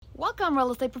Welcome,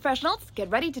 real estate professionals. Get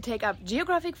ready to take up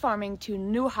geographic farming to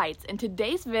new heights. In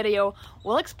today's video,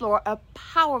 we'll explore a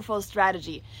powerful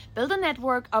strategy. Build a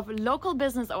network of local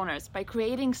business owners. By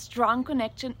creating strong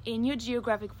connection in your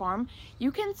geographic farm,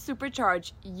 you can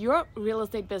supercharge your real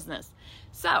estate business.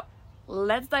 So,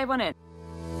 let's dive on in.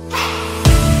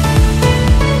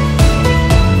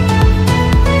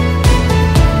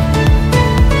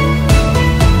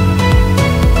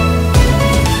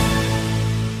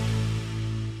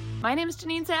 My name is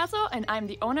Janine Sasso, and I'm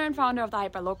the owner and founder of the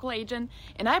Hyperlocal Agent,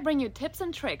 and I bring you tips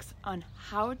and tricks on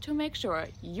how to make sure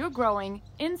you're growing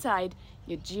inside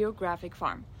your geographic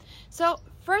farm. So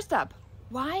first up,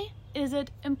 why is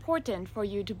it important for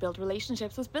you to build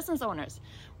relationships with business owners?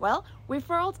 Well,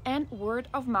 referrals and word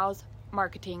of mouth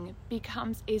marketing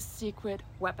becomes a secret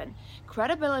weapon.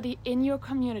 Credibility in your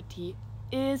community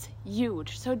is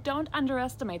huge, so don't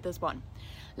underestimate this one.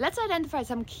 Let's identify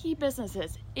some key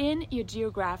businesses in your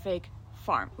geographic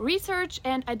farm. Research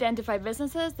and identify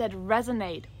businesses that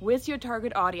resonate with your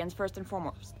target audience first and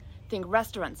foremost. Think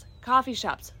restaurants, coffee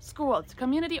shops, schools,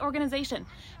 community organization.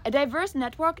 A diverse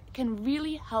network can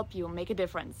really help you make a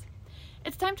difference.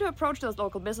 It's time to approach those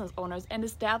local business owners and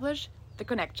establish the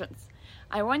connections.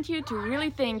 I want you to really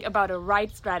think about a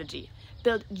right strategy.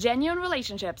 Build genuine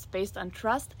relationships based on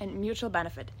trust and mutual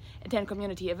benefit. Attend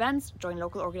community events, join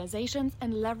local organizations,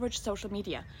 and leverage social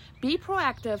media. Be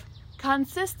proactive,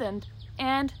 consistent,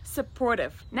 and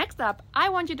supportive. Next up, I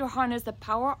want you to harness the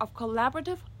power of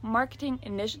collaborative marketing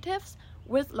initiatives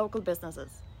with local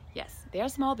businesses. Yes, they are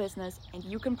small business and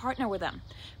you can partner with them.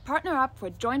 Partner up for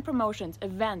joint promotions,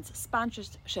 events,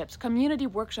 sponsorships, community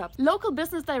workshops, local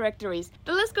business directories.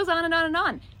 The list goes on and on and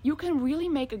on. You can really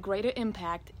make a greater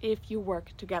impact if you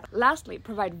work together. Lastly,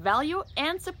 provide value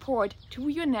and support to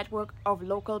your network of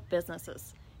local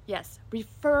businesses. Yes,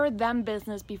 refer them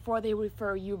business before they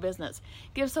refer you business.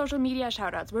 Give social media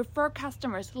shoutouts, refer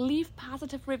customers, leave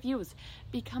positive reviews.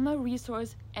 Become a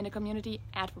resource and a community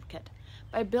advocate.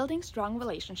 By building strong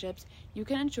relationships, you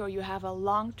can ensure you have a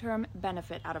long-term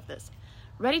benefit out of this.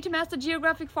 Ready to master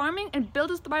geographic farming and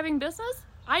build a thriving business?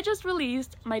 I just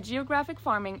released my Geographic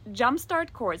Farming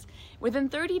Jumpstart course. Within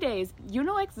 30 days, you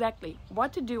know exactly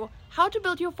what to do, how to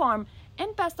build your farm,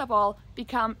 and best of all,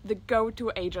 become the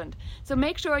go-to agent. So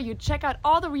make sure you check out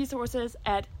all the resources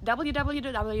at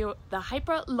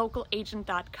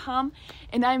www.thehyperlocalagent.com,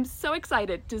 and I'm so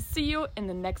excited to see you in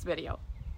the next video.